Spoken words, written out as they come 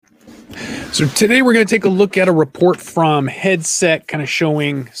So today we're going to take a look at a report from Headset, kind of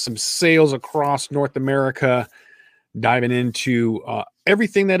showing some sales across North America, diving into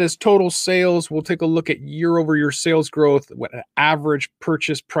everything that is total sales. We'll take a look at year-over-year sales growth, what average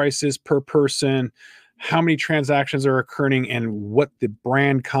purchase prices per person, how many transactions are occurring, and what the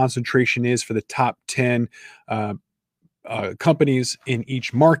brand concentration is for the top 10 companies in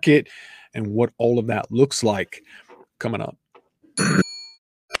each market, and what all of that looks like coming up.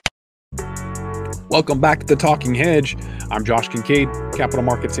 Welcome back to The Talking Hedge. I'm Josh Kincaid, capital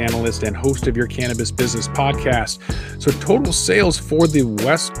markets analyst and host of your Cannabis Business Podcast. So total sales for the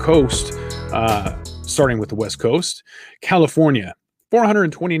West Coast, starting with the West Coast, California,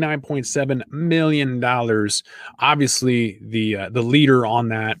 $429.7 million. Obviously, the leader on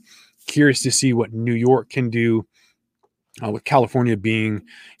that. Curious to see what New York can do, with California being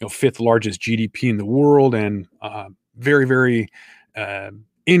fifth largest GDP in the world and very, very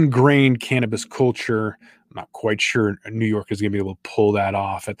ingrained cannabis culture. I'm not quite sure New York is going to be able to pull that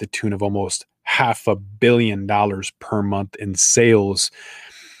off at the tune of almost $500 million per month in sales.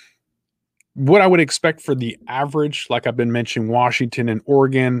 What I would expect for the average, like I've been mentioning, Washington and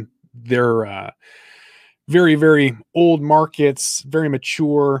Oregon, they're very, very old markets, very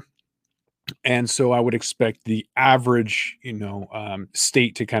mature. And so I would expect the average,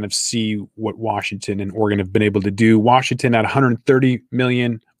 state to kind of see what Washington and Oregon have been able to do. Washington at 130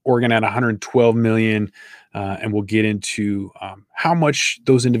 million, Oregon at 112 million. And we'll get into how much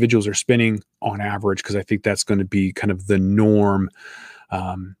those individuals are spending on average, because I think that's going to be kind of the norm.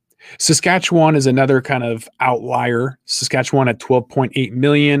 Saskatchewan is another kind of outlier. Saskatchewan at 12.8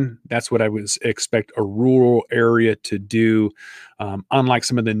 million. That's what I would expect a rural area to do, unlike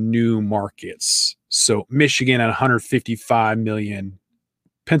some of the new markets. So Michigan at 155 million,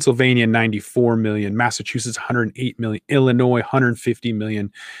 Pennsylvania 94 million, Massachusetts 108 million, Illinois 150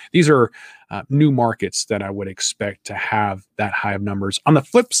 million. These are new markets that I would expect to have that high of numbers. On the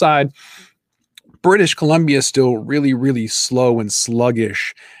flip side, British Columbia is still really, really slow and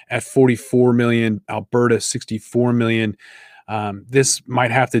sluggish at 44 million, Alberta 64 million. This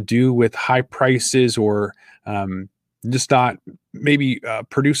might have to do with high prices or just not maybe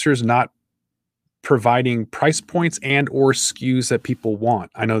producers not providing price points and or SKUs that people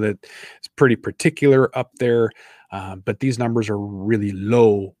want. I know that it's pretty particular up there, but these numbers are really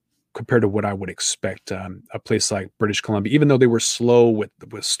low compared to what I would expect a place like British Columbia, even though they were slow with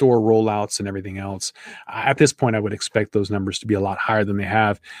store rollouts and everything else. At this point, I would expect those numbers to be a lot higher than they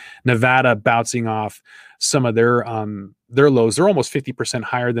have. Nevada bouncing off some of their lows. They're almost 50%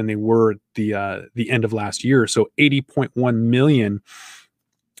 higher than they were at the end of last year. So 80.1 million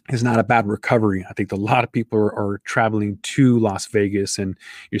is not a bad recovery. I think a lot of people are traveling to Las Vegas, and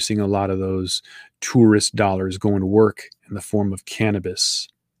you're seeing a lot of those tourist dollars going to work in the form of cannabis.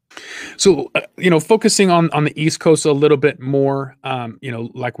 So, focusing on the East Coast a little bit more,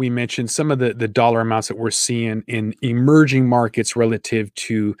 like we mentioned, some of the dollar amounts that we're seeing in emerging markets relative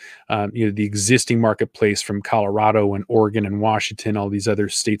to, the existing marketplace from Colorado and Oregon and Washington, all these other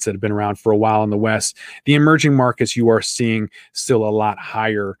states that have been around for a while in the West. The emerging markets you are seeing still a lot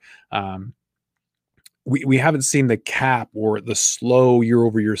higher. We haven't seen the cap or the slow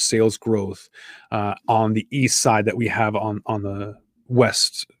year-over-year sales growth on the east side that we have on the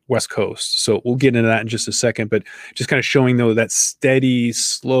West Coast. So we'll get into that in just a second, but just kind of showing though that steady,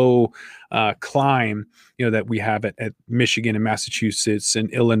 slow climb, that we have at Michigan and Massachusetts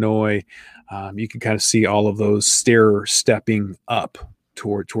and Illinois. You can kind of see all of those stepping up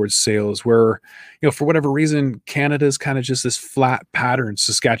towards sales, where, for whatever reason, Canada is kind of just this flat pattern.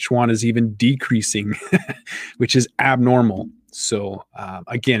 Saskatchewan is even decreasing, which is abnormal. So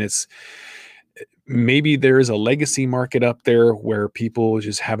again, maybe there is a legacy market up there where people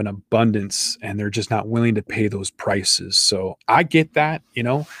just have an abundance and they're just not willing to pay those prices. So I get that,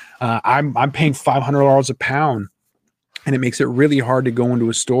 I'm paying $500 a pound, and it makes it really hard to go into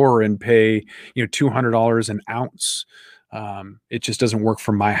a store and pay, $200 an ounce. It just doesn't work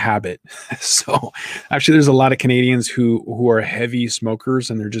for my habit. So actually there's a lot of Canadians who are heavy smokers,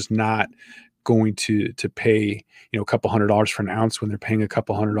 and they're just not going to pay a couple $100 for an ounce when they're paying a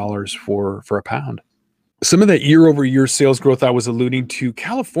couple $100 for a pound. Some of that year-over-year sales growth I was alluding to,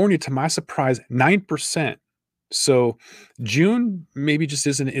 California, to my surprise, 9%. So June maybe just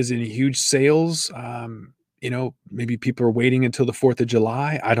isn't huge sales. Maybe people are waiting until the 4th of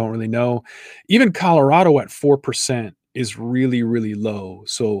July. I don't really know. Even Colorado at 4% is really, really low.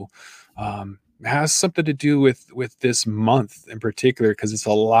 So has something to do with this month in particular, because it's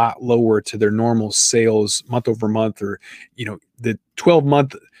a lot lower to their normal sales month over month, or the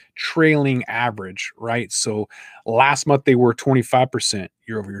 12-month trailing average, right? So last month they were 25%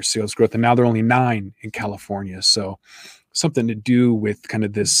 year over year sales growth, and now they're only 9 in California. So something to do with kind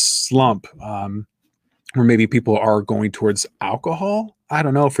of this slump, where maybe people are going towards alcohol. I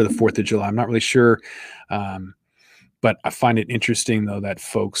don't know for the 4th of July. I'm not really sure. Um, but I find it interesting though that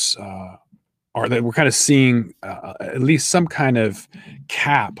folks are that we're kind of seeing at least some kind of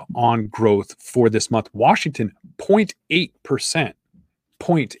cap on growth for this month. Washington, 0.8%.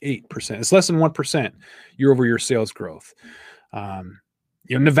 0.8%. It's less than 1% year over year sales growth.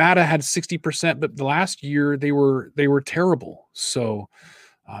 Nevada had 60%, but the last year they were terrible. So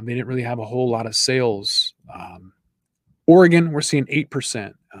they didn't really have a whole lot of sales. Oregon, we're seeing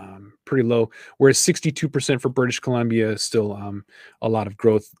 8%, pretty low, whereas 62% for British Columbia is still a lot of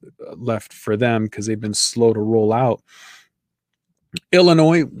growth left for them because they've been slow to roll out.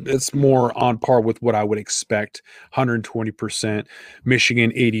 Illinois, it's more on par with what I would expect, 120%.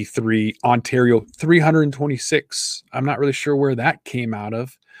 Michigan, 83. Ontario, 326. I'm not really sure where that came out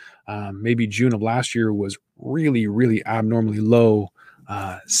of. Maybe June of last year was really, really abnormally low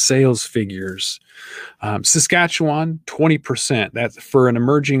sales figures. Saskatchewan, 20%. That's for an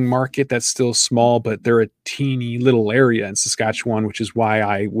emerging market that's still small, but they're a teeny little area in Saskatchewan, which is why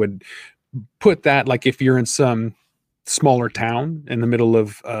I would put that like if you're in some smaller town in the middle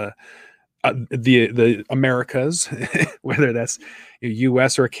of the Americas, whether that's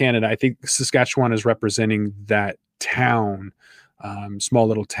U.S. or Canada. I think Saskatchewan is representing that town, small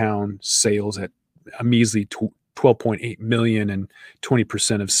little town sales at a measly 12.8 million and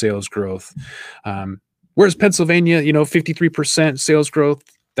 20% of sales growth. Whereas Pennsylvania, 53% sales growth,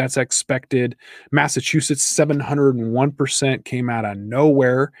 that's expected. Massachusetts, 701% came out of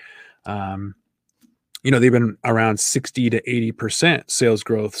nowhere. They've been around 60 to 80% sales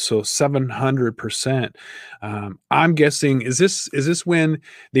growth, so 700%. I'm guessing is this when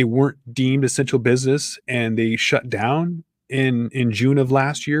they weren't deemed essential business and they shut down in June of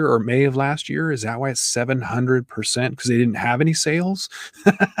last year or May of last year? Is that why it's 700%? Because they didn't have any sales?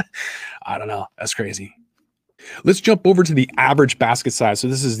 I don't know. That's crazy. Let's jump over to the average basket size. So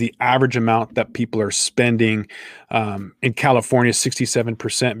this is the average amount that people are spending. In California,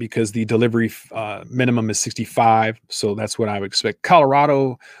 67% because the delivery minimum is 65. So that's what I would expect.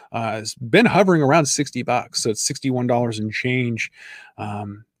 Colorado has been hovering around $60. So it's $61 and change.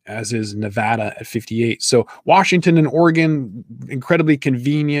 As is Nevada at 58. So Washington and Oregon, incredibly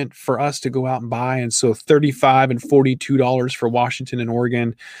convenient for us to go out and buy. And so $35 and $42 for Washington and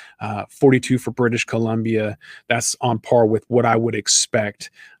Oregon, 42 for British Columbia. That's on par with what I would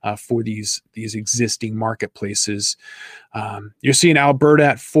expect for these existing marketplaces. You're seeing Alberta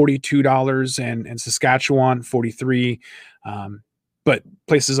at $42 and Saskatchewan 43. But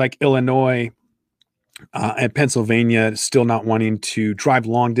places like Illinois, and Pennsylvania still not wanting to drive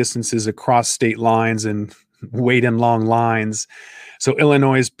long distances across state lines and wait in long lines. So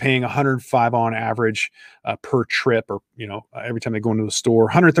Illinois is paying $105 on average per trip, or every time they go into the store.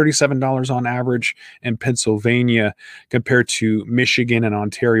 $137 on average in Pennsylvania, compared to Michigan and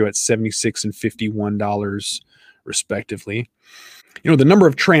Ontario at $76 and $51 respectively. The number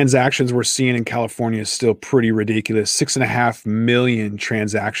of transactions we're seeing in California is still pretty ridiculous. 6.5 million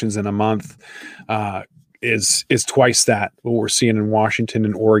transactions in a month is twice that what we're seeing in Washington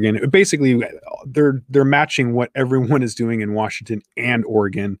and Oregon. Basically, they're matching what everyone is doing in Washington and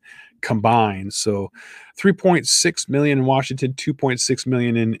Oregon combined. So 3.6 million in Washington, 2.6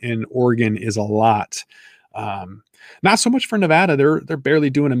 million in Oregon is a lot. Not so much for Nevada. They're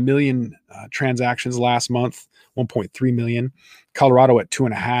barely doing 1 million transactions last month, 1.3 million. Colorado at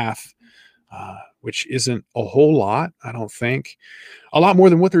 2.5, which isn't a whole lot, I don't think. A lot more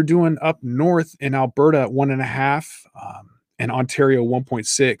than what they're doing up north in Alberta at 1.5, and Ontario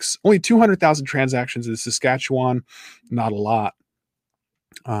 1.6. Only 200,000 transactions in Saskatchewan, not a lot.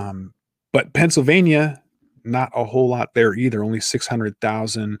 But Pennsylvania, not a whole lot there either. Only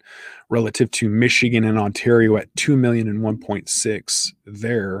 600,000 relative to Michigan and Ontario at 2 million and 1.6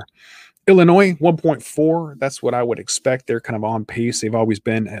 there. Illinois, 1.4. That's what I would expect. They're kind of on pace. They've always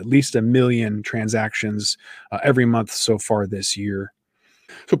been at least 1 million transactions every month so far this year.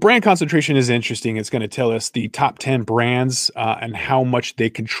 So brand concentration is interesting. It's going to tell us the top 10 brands and how much they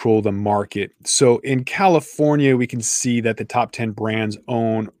control the market. So in California, we can see that the top 10 brands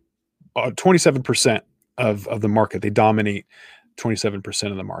own 27% of the market. They dominate 27%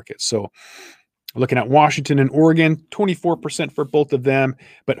 of the market. So looking at Washington and Oregon, 24% for both of them,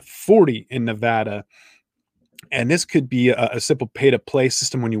 but 40 in Nevada. And this could be a simple pay-to-play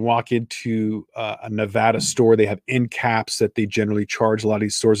system. When you walk into a Nevada store, they have end caps that they generally charge a lot of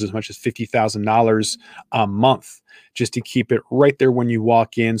these stores as much as $50,000 a month just to keep it right there when you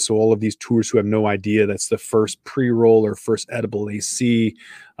walk in. So all of these tourists who have no idea that's the first pre-roll or first edible they see,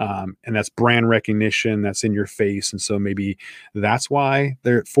 and that's brand recognition that's in your face. And so maybe that's why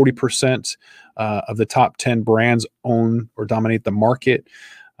they're at 40% of the top 10 brands own or dominate the market.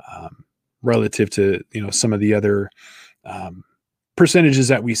 Relative to some of the other percentages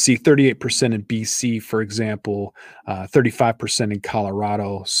that we see, 38% in BC, for example, 35% in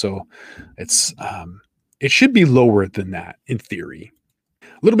Colorado. So it should be lower than that in theory. A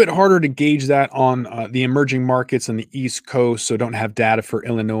little bit harder to gauge that on the emerging markets on the East Coast, so don't have data for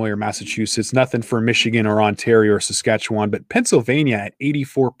Illinois or Massachusetts, nothing for Michigan or Ontario or Saskatchewan, but Pennsylvania at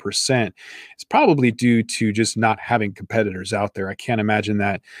 84% is probably due to just not having competitors out there. I can't imagine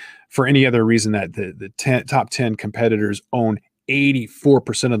that for any other reason that the top 10 competitors own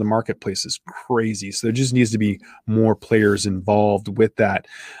 84% of the marketplace is crazy. So there just needs to be more players involved with that.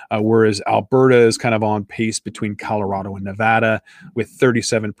 Whereas Alberta is kind of on pace between Colorado and Nevada with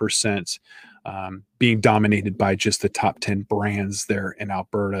 37% being dominated by just the top 10 brands there in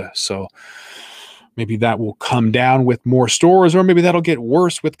Alberta. So maybe that will come down with more stores, or maybe that'll get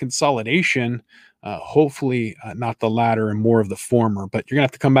worse with consolidation. Hopefully not the latter and more of the former, but you're gonna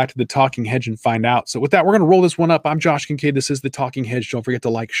have to come back to the Talking Hedge and find out. So with that, we're gonna roll this one up. I'm Josh Kincaid. This is the Talking Hedge. Don't forget to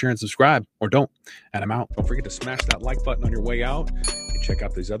like, share, and subscribe, or don't. And I'm out. Don't forget to smash that like button on your way out and check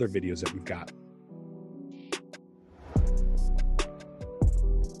out these other videos that we've got.